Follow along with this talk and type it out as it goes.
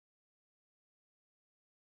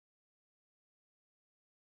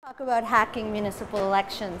Talk about hacking municipal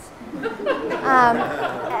elections.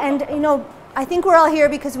 I think we're all here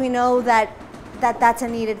because we know that that's a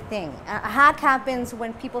needed thing. A hack happens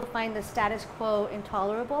when people find the status quo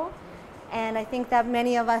intolerable. And I think that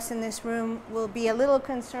many of us in this room will be a little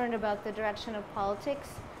concerned about the direction of politics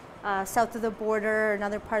south of the border and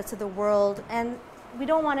other parts of the world. And we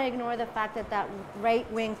don't want to ignore the fact that that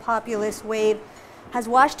right-wing populist wave has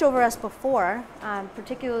washed over us before,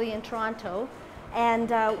 particularly in Toronto. And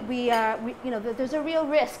there's a real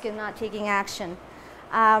risk in not taking action.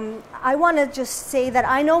 I want to just say that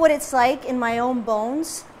I know what it's like in my own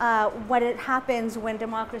bones, what it happens when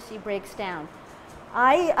democracy breaks down.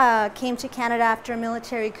 I came to Canada after a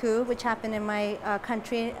military coup, which happened in my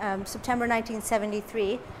country, September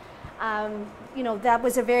 1973. That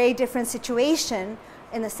was a very different situation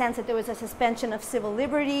in the sense that there was a suspension of civil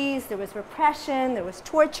liberties, there was repression, there was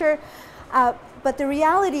torture. But the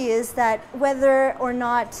reality is that whether or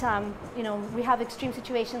not we have extreme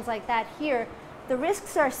situations like that here, the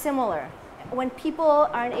risks are similar when people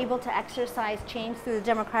aren't able to exercise change through the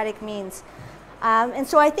democratic means. And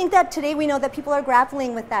so I think that today we know that people are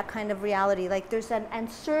grappling with that kind of reality. Like there's an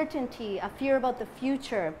uncertainty, a fear about the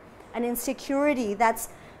future, an insecurity that's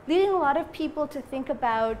leading a lot of people to think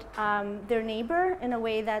about their neighbor in a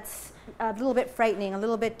way that's a little bit frightening, a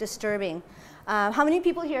little bit disturbing. How many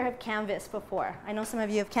people here have canvassed before? I know some of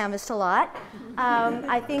you have canvassed a lot.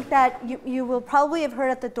 I think that you will probably have heard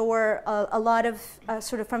at the door a lot of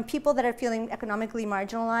sort of from people that are feeling economically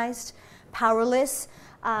marginalized, powerless,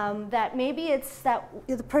 that maybe it's that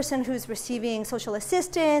the person who's receiving social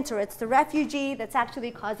assistance or it's the refugee that's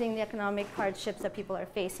actually causing the economic hardships that people are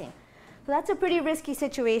facing. So that's a pretty risky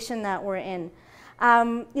situation that we're in.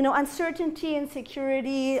 Uncertainty,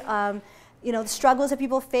 insecurity, the struggles that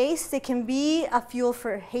people face, they can be a fuel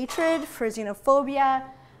for hatred, for xenophobia,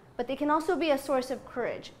 but they can also be a source of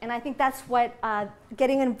courage. And I think that's what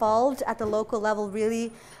getting involved at the local level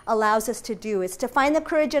really allows us to do. It's to find the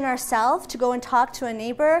courage in ourselves, to go and talk to a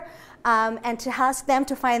neighbor, and to ask them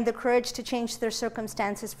to find the courage to change their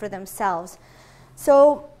circumstances for themselves.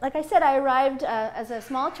 So, like I said, I arrived as a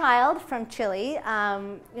small child from Chile.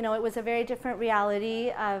 It was a very different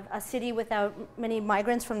reality of a city without many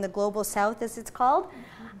migrants from the global south, as it's called.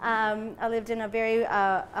 I lived in a very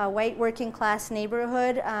white working class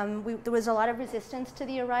neighborhood. There was a lot of resistance to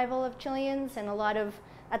the arrival of Chileans, and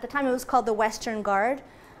at the time it was called the Western Guard.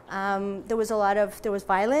 There was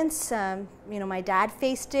violence. My dad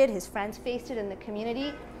faced it, his friends faced it in the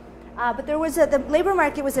community. But the labor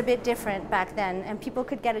market was a bit different back then, and people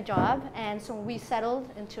could get a job, and so we settled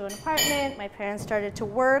into an apartment. My parents started to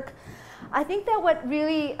work. I think that what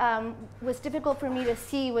really was difficult for me to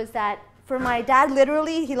see was that for my dad,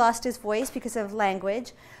 literally, he lost his voice because of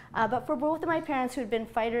language. But for both of my parents who had been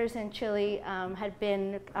fighters in Chile, had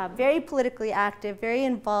been very politically active, very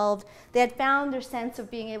involved, they had found their sense of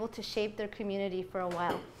being able to shape their community for a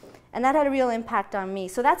while. And that had a real impact on me.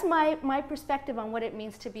 So that's my perspective on what it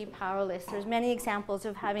means to be powerless. There's many examples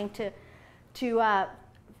of having to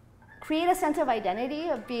create a sense of identity,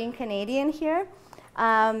 of being Canadian here.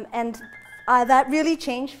 That really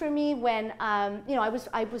changed for me when I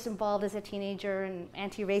was involved as a teenager in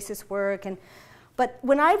anti-racist work. But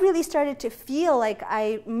when I really started to feel like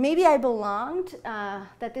maybe I belonged,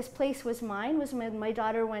 that this place was mine, was when my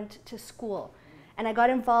daughter went to school. And I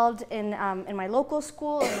got involved in my local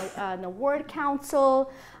school, in the ward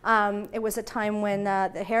council. It was a time when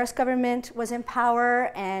the Harris government was in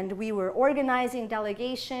power, and we were organizing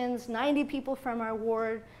delegations, 90 people from our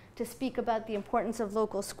ward, to speak about the importance of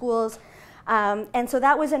local schools. And so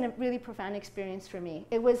that was a really profound experience for me.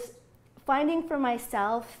 It was finding for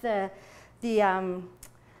myself the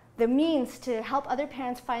means to help other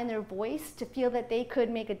parents find their voice, to feel that they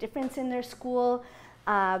could make a difference in their school,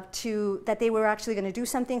 that they were actually going to do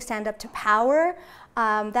something, stand up to power.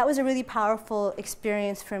 That was a really powerful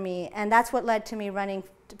experience for me, and that's what led to me running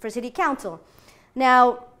for city council.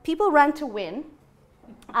 Now, people run to win.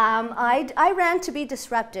 I ran to be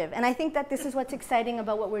disruptive, and I think that this is what's exciting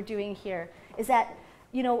about what we're doing here, is that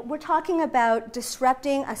we're talking about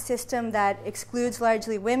disrupting a system that excludes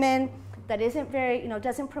largely women, that isn't very,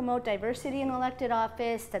 doesn't promote diversity in elected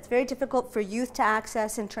office, that's very difficult for youth to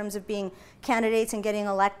access in terms of being candidates and getting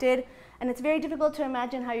elected, and it's very difficult to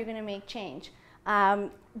imagine how you're going to make change.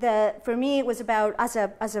 For me, it was about, as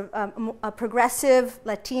a progressive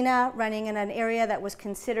Latina running in an area that was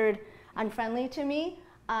considered unfriendly to me,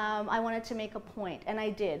 I wanted to make a point, and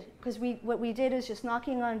I did, because what we did is just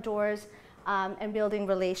knocking on doors and building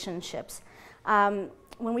relationships.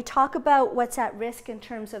 When we talk about what's at risk in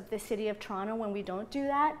terms of the city of Toronto when we don't do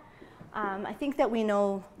that, I think that we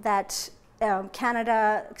know that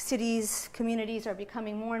Canada, cities, communities are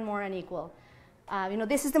becoming more and more unequal.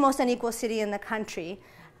 This is the most unequal city in the country.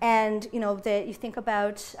 And you think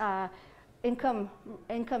about income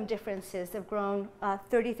differences have grown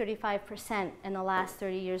 30–35% in the last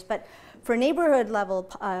 30 years. But for neighborhood level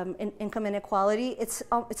income inequality, it's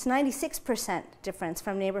 96% difference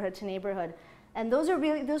from neighborhood to neighborhood. And those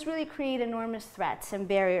really create enormous threats and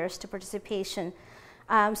barriers to participation.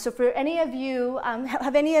 So for any of you,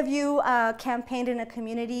 have any of you campaigned in a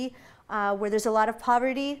community where there's a lot of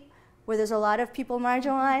poverty, where there's a lot of people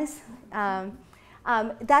marginalized?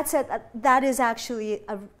 That is actually,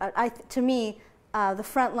 to me, the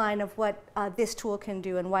front line of what this tool can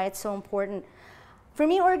do and why it's so important. For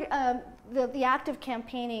me, the act of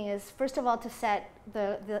campaigning is, first of all, to set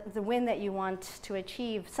the win that you want to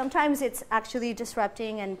achieve. Sometimes it's actually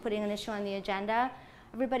disrupting and putting an issue on the agenda.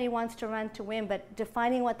 Everybody wants to run to win, but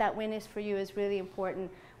defining what that win is for you is really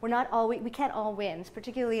important. We can't all win,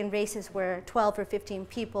 particularly in races where 12 or 15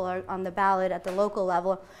 people are on the ballot at the local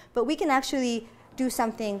level. But we can actually do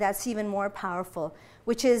something that's even more powerful,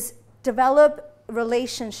 which is develop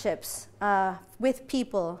relationships with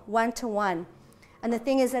people one-to-one. And the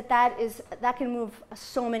thing is that can move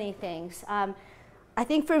so many things. I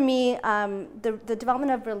think for me, the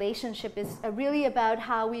development of relationship is really about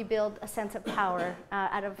how we build a sense of power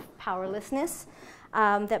out of powerlessness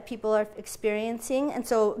that people are experiencing. And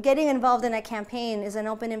so getting involved in a campaign is an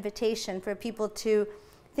open invitation for people to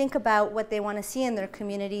think about what they want to see in their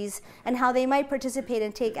communities and how they might participate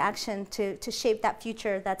and take action to shape that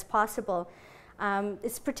future that's possible.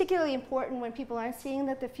 It's particularly important when people aren't seeing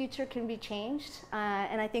that the future can be changed,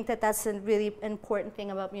 and I think that that's a really important thing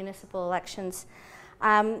about municipal elections.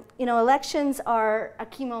 Elections are a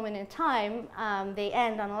key moment in time. They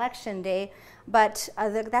end on election day, but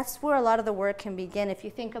that's where a lot of the work can begin. If you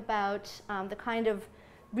think about the kind of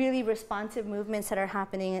really responsive movements that are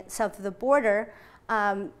happening south of the border,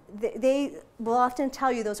 they will often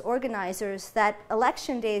tell you, those organizers, that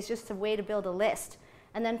election day is just a way to build a list.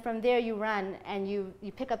 And then from there you run and you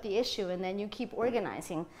pick up the issue and then you keep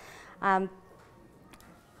organizing.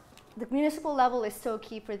 The municipal level is so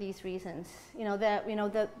key for these reasons.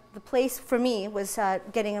 The place for me was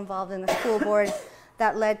getting involved in the school board.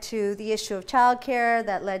 That led to the issue of childcare,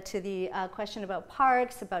 that led to the question about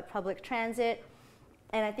parks, about public transit.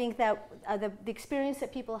 And I think that the experience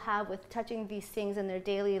that people have with touching these things in their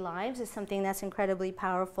daily lives is something that's incredibly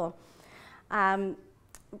powerful. The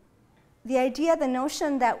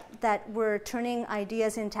notion that we're turning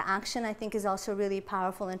ideas into action, I think, is also really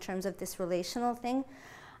powerful in terms of this relational thing.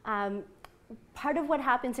 Part of what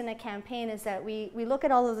happens in a campaign is that we look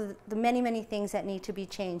at all of the many things that need to be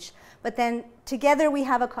changed, but then together we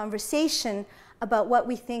have a conversation about what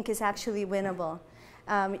we think is actually winnable.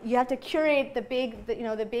 You have to curate the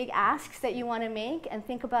big asks that you want to make and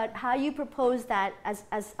think about how you propose that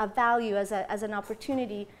as a value, as an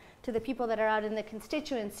opportunity to the people that are out in the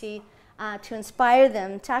constituency, to inspire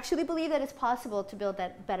them to actually believe that it's possible to build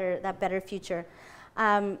that better future.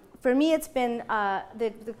 For me, it's been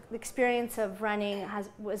the experience of running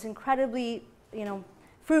was incredibly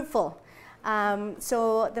fruitful.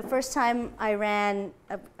 So the first time I ran,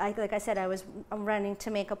 like I said, I was running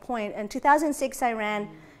to make a point. In 2006, I ran,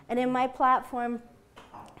 and in my platform,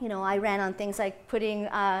 I ran on things like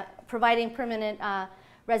providing permanent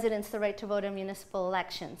residents the right to vote in municipal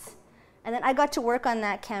elections. And then I got to work on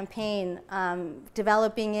that campaign,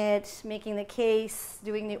 developing it, making the case,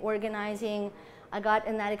 doing the organizing. I got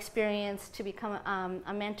in that experience to become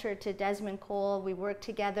a mentor to Desmond Cole. We worked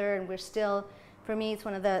together, and we're still, for me, it's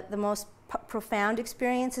one of the most profound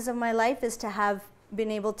experiences of my life, is to have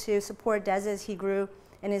been able to support Des as he grew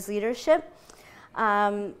in his leadership.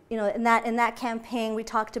 In that campaign, we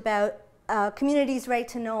talked about communities' right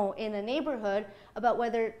to know in a neighborhood about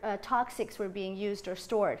whether toxics were being used or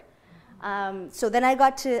stored. So then I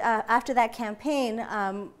got to, after that campaign,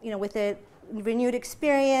 with a renewed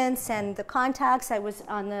experience and the contacts, I was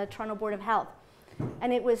on the Toronto Board of Health.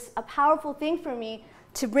 And it was a powerful thing for me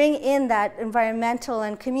to bring in that environmental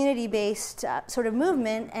and community-based sort of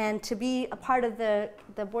movement, and to be a part of the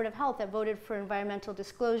Board of Health that voted for environmental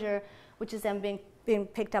disclosure, which is then being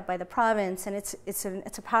picked up by the province, and it's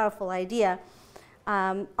a powerful idea.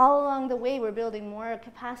 All along the way, we're building more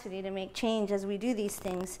capacity to make change as we do these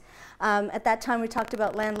things. At that time, we talked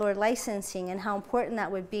about landlord licensing and how important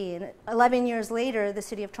that would be. And 11 years later, the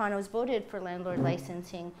City of Toronto has voted for landlord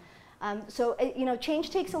licensing. Change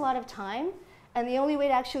takes a lot of time, and the only way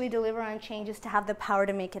to actually deliver on change is to have the power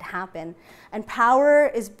to make it happen. And power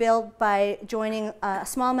is built by joining a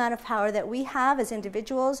small amount of power that we have as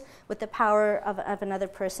individuals with the power of another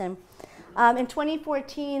person. In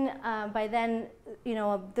 2014, by then,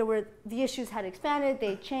 the issues had expanded,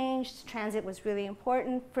 they changed, transit was really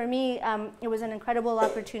important. For me, it was an incredible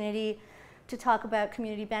opportunity to talk about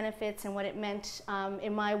community benefits and what it meant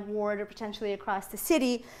in my ward or potentially across the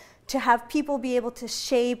city to have people be able to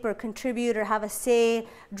shape or contribute or have a say,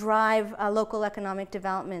 drive local economic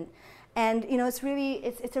development. And it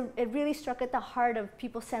really struck at the heart of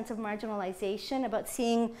people's sense of marginalization about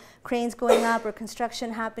seeing cranes going up or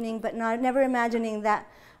construction happening, but never imagining that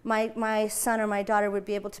my son or my daughter would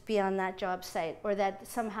be able to be on that job site, or that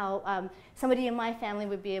somehow somebody in my family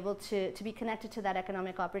would be able to be connected to that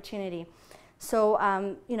economic opportunity. So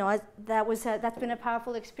that's been a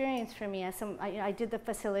powerful experience for me. I did the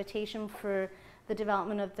facilitation for the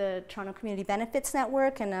development of the Toronto Community Benefits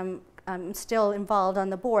Network, and I'm still involved on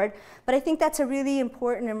the board. But I think that's a really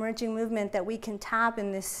important emerging movement that we can tap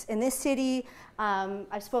in this city.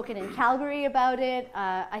 I've spoken in Calgary about it.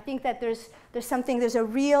 I think that there's a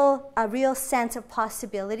real sense of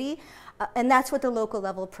possibility, and that's what the local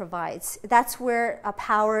level provides. That's where a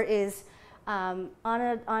power is on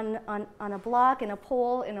a block, in a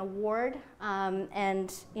poll, in a ward,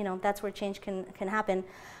 and that's where change can happen.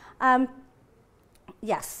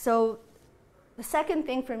 Yes, so the second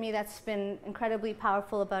thing for me that's been incredibly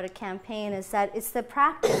powerful about a campaign is that it's the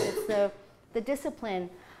practice, it's the discipline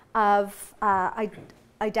of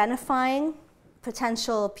identifying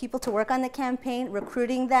potential people to work on the campaign,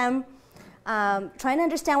 recruiting them, trying to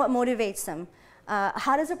understand what motivates them.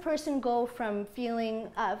 How does a person go from feeling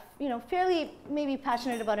fairly maybe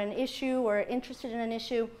passionate about an issue or interested in an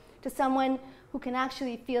issue to someone who can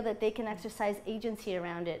actually feel that they can exercise agency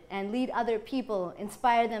around it and lead other people,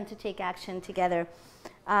 inspire them to take action together.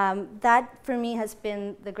 That, for me, has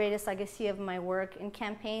been the greatest legacy of my work in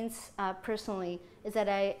campaigns personally, is that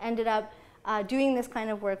I ended up doing this kind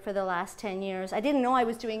of work for the last 10 years. I didn't know I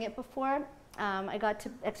was doing it before. I got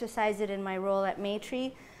to exercise it in my role at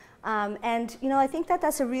Maytree. And I think that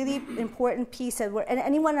that's a really important piece of work. And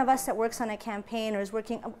any one of us that works on a campaign or is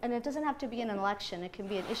working, and it doesn't have to be an election, it can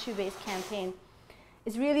be an issue-based campaign,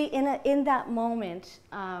 is really in that moment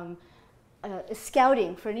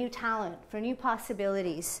scouting for new talent, for new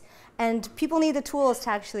possibilities. And people need the tools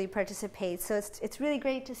to actually participate. So it's really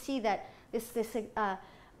great to see that this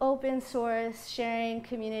open source sharing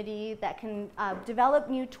community that can develop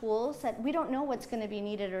new tools that we don't know what's going to be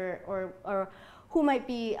needed or who might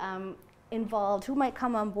be involved, who might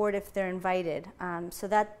come on board if they're invited. So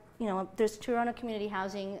that, there's Toronto Community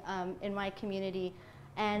Housing in my community,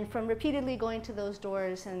 and from repeatedly going to those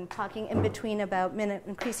doors and talking in between about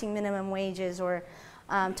increasing minimum wages or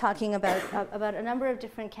talking about a number of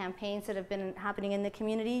different campaigns that have been happening in the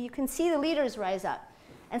community, you can see the leaders rise up.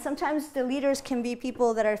 And sometimes the leaders can be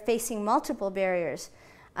people that are facing multiple barriers.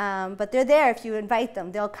 But they're there if you invite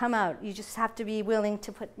them. They'll come out. You just have to be willing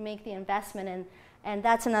to make the investment, and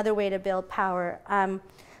that's another way to build power.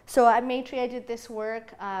 So at Maytree, I did this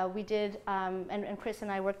work. We did, and Chris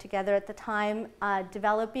and I worked together at the time,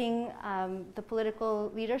 developing the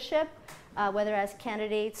political leadership, whether as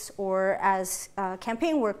candidates or as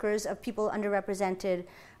campaign workers of people underrepresented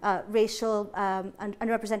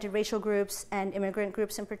underrepresented racial groups and immigrant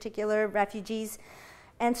groups in particular, refugees.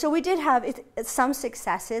 And so we did have some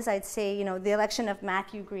successes. I'd say, the election of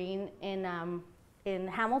Matthew Green in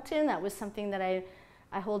Hamilton, that was something that I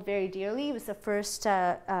hold very dearly. He was the first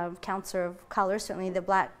councillor of color, certainly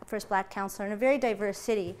the first black councillor in a very diverse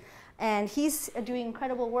city. And he's doing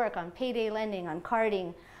incredible work on payday lending, on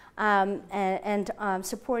carding, and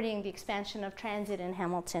supporting the expansion of transit in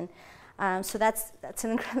Hamilton. So that's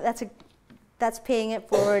paying it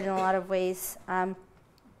forward in a lot of ways.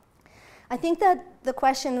 I think that the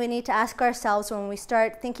question we need to ask ourselves when we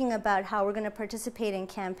start thinking about how we're going to participate in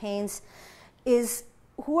campaigns is,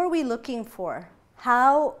 who are we looking for?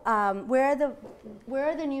 Where are the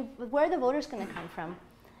voters going to come from?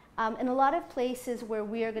 In a lot of places where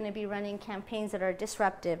we are going to be running campaigns that are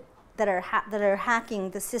disruptive, that are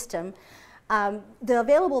hacking the system, the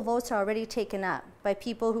available votes are already taken up by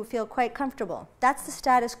people who feel quite comfortable. That's the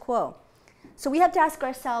status quo. So we have to ask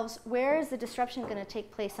ourselves, where is the disruption going to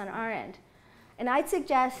take place on our end? And I'd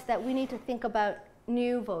suggest that we need to think about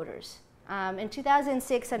new voters. In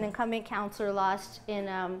 2006, an incumbent councillor lost in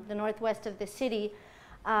the northwest of the city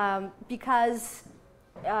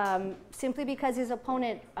simply because his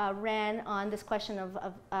opponent ran on this question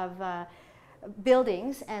of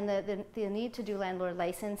buildings and the need to do landlord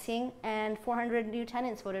licensing, and 400 new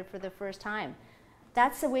tenants voted for the first time.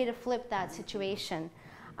 That's a way to flip that situation.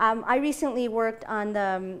 I recently worked on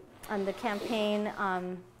the campaign,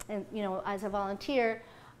 as a volunteer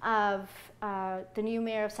of the new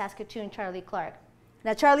mayor of Saskatoon, Charlie Clark.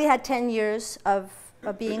 Now, Charlie had 10 years of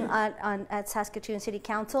being at Saskatoon City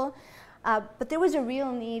Council, but there was a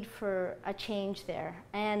real need for a change there.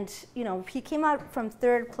 And he came out from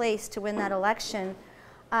 3rd place to win that election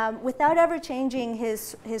without ever changing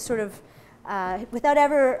his sort of, without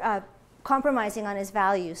ever compromising on his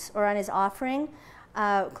values or on his offering.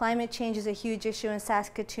 Climate change is a huge issue in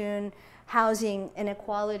Saskatoon. Housing,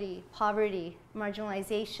 inequality, poverty,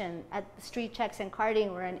 marginalization, street checks and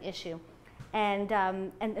carding were an issue. And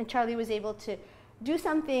Charlie was able to do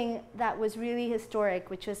something that was really historic,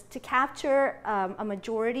 which was to capture a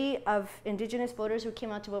majority of Indigenous voters who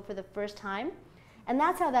came out to vote for the first time. And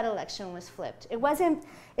that's how that election was flipped. It wasn't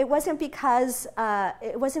because,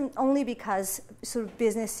 it wasn't only because sort of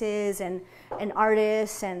businesses and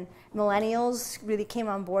artists and millennials really came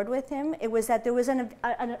on board with him. It was that there was an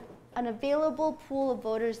available pool of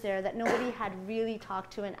voters there that nobody had really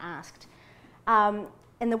talked to and asked.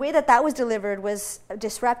 And the way that that was delivered was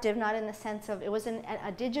disruptive, not in the sense of it wasn't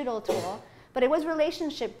a digital tool, but it was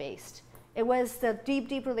relationship-based. It was the deep,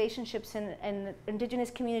 deep relationships in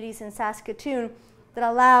Indigenous communities in Saskatoon that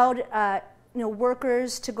allowed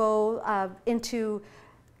workers to go into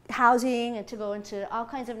housing and to go into all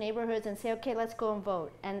kinds of neighborhoods and say, okay, let's go and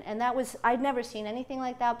vote. And that was, I'd never seen anything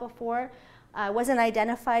like that before. It wasn't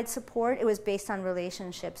identified support, it was based on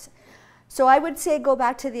relationships. So I would say go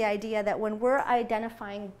back to the idea that when we're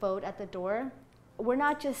identifying vote at the door, we're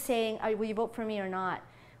not just saying, will you vote for me or not?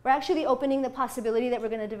 We're actually opening the possibility that we're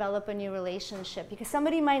going to develop a new relationship, because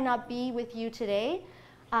somebody might not be with you today,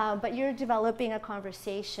 but you're developing a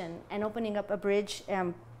conversation and opening up a bridge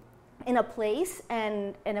in a place,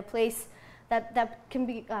 and in a place that can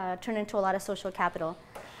be turned into a lot of social capital.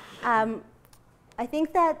 I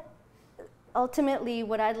think that ultimately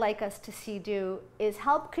what I'd like us to see do is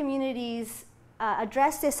help communities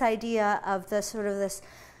address this idea of the sort of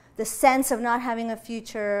the sense of not having a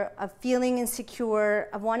future, of feeling insecure,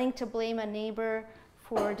 of wanting to blame a neighbor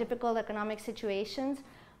for difficult economic situations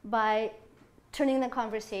by turning the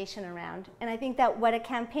conversation around. And I think that what a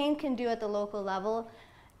campaign can do at the local level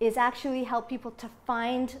is actually help people to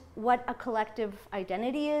find what a collective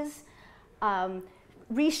identity is,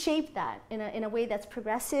 reshape that in a way that's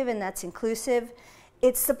progressive and that's inclusive.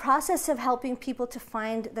 It's the process of helping people to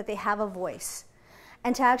find that they have a voice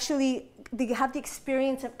and to actually have the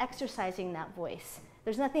experience of exercising that voice.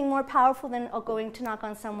 There's nothing more powerful than going to knock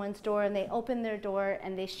on someone's door and they open their door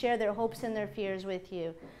and they share their hopes and their fears with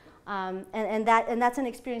you. And that's an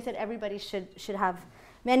experience that everybody should have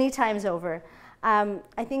many times over.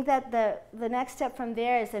 I think that the next step from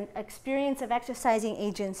there is an experience of exercising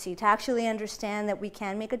agency, to actually understand that we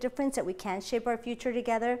can make a difference, that we can shape our future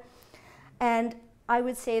together. And I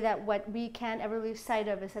would say that what we can't ever lose sight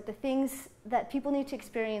of is that the things that people need to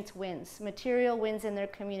experience wins, material wins in their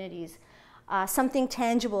communities, something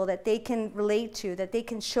tangible that they can relate to, that they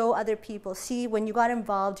can show other people. See, when you got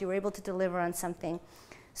involved, you were able to deliver on something.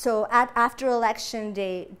 So after election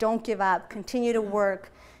day, don't give up, continue to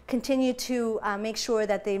work, continue to make sure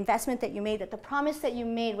that the investment that you made, that the promise that you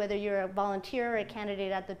made, whether you're a volunteer or a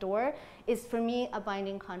candidate at the door, is for me a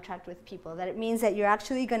binding contract with people. That it means that you're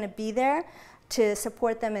actually going to be there to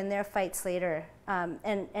support them in their fights later.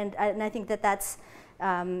 And I think that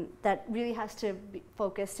that really has to be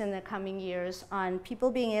focused in the coming years on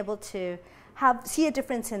people being able to see a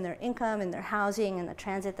difference in their income, in their housing, in the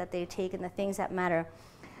transit that they take, and the things that matter.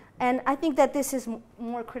 And I think that this is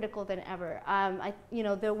more critical than ever.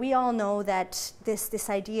 We all know that this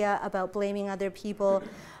idea about blaming other people,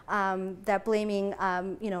 that blaming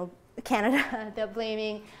Canada, that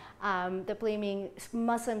blaming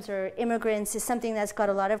Muslims or immigrants is something that's got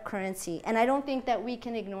a lot of currency. And I don't think that we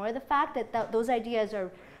can ignore the fact that those ideas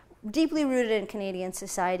are deeply rooted in Canadian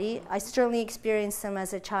society. I certainly experienced them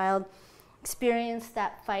as a child, experienced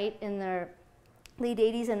that fight in the late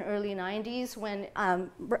 80s and early 90s when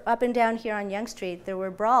up and down here on Yonge Street there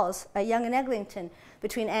were brawls at Yonge and Eglinton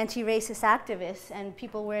between anti-racist activists and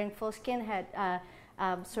people wearing full skinhead,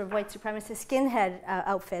 sort of white supremacist skinhead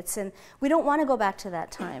outfits. And we don't want to go back to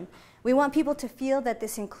that time. We want people to feel that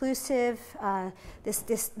this inclusive,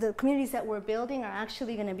 the communities that we're building are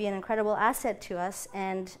actually going to be an incredible asset to us.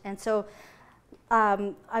 And so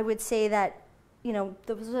I would say that,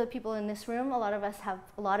 those are the people in this room. A lot of us have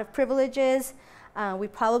a lot of privileges. We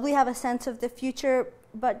probably have a sense of the future,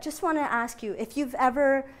 but just want to ask you,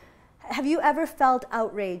 have you ever felt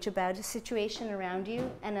outrage about a situation around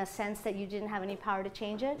you and a sense that you didn't have any power to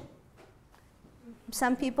change it?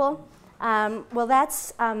 Some people? Well,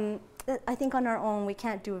 that's, I think on our own we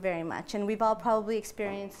can't do very much, and we've all probably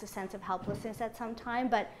experienced a sense of helplessness at some time,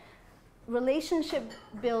 but relationship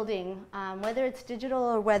building, whether it's digital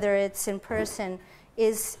or whether it's in person,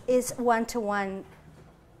 is one-to-one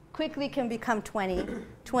quickly can become 20.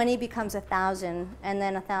 20 becomes 1,000, and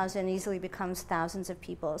then 1,000 easily becomes thousands of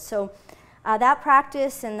people. So that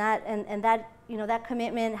practice and that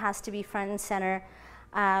commitment has to be front and center.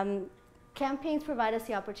 Campaigns provide us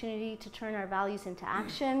the opportunity to turn our values into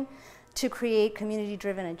action, to create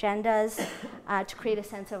community-driven agendas, to create a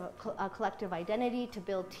sense of a collective identity, to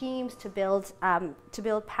build teams, to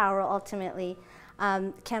build power ultimately.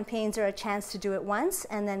 Campaigns are a chance to do it once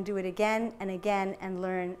and then do it again and again and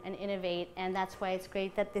learn and innovate, and that's why it's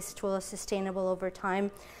great that this tool is sustainable over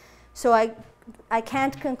time. So I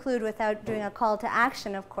can't conclude without doing a call to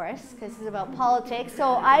action, of course, because this is about politics. So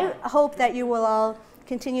I hope that you will all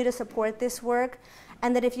continue to support this work,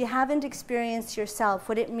 and that if you haven't experienced yourself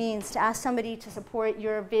what it means to ask somebody to support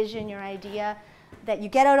your vision, your idea, that you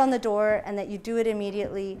get out on the door and that you do it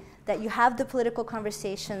immediately, that you have the political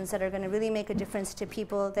conversations that are going to really make a difference to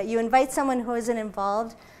people, that you invite someone who isn't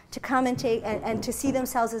involved to come and to see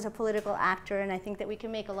themselves as a political actor, and I think that we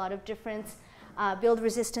can make a lot of difference, build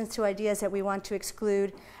resistance to ideas that we want to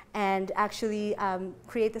exclude, and actually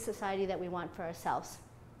create the society that we want for ourselves.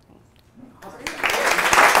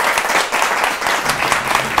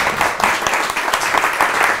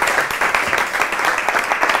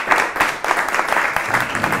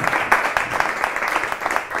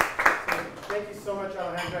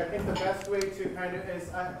 Alejandra, I think the best way to kind of is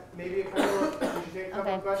maybe we should take a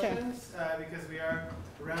couple of questions, sure. Because we are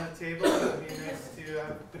around the table. It would be nice to have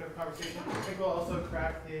a bit of a conversation. I think we'll also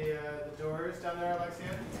crack the doors down there,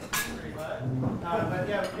 Alexia. Pretty bad. But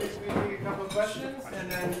yeah, we take a couple of questions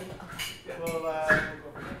and then we'll go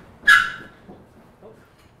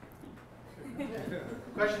from there.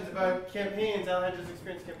 Questions about campaigns, Alejandra's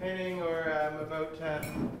experience campaigning, or about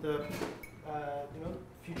the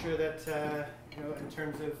future that in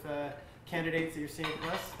terms of candidates that you're seeing from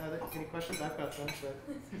us. Any questions? I've got some.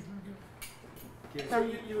 But so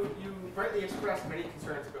you rightly expressed many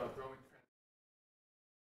concerns about growing.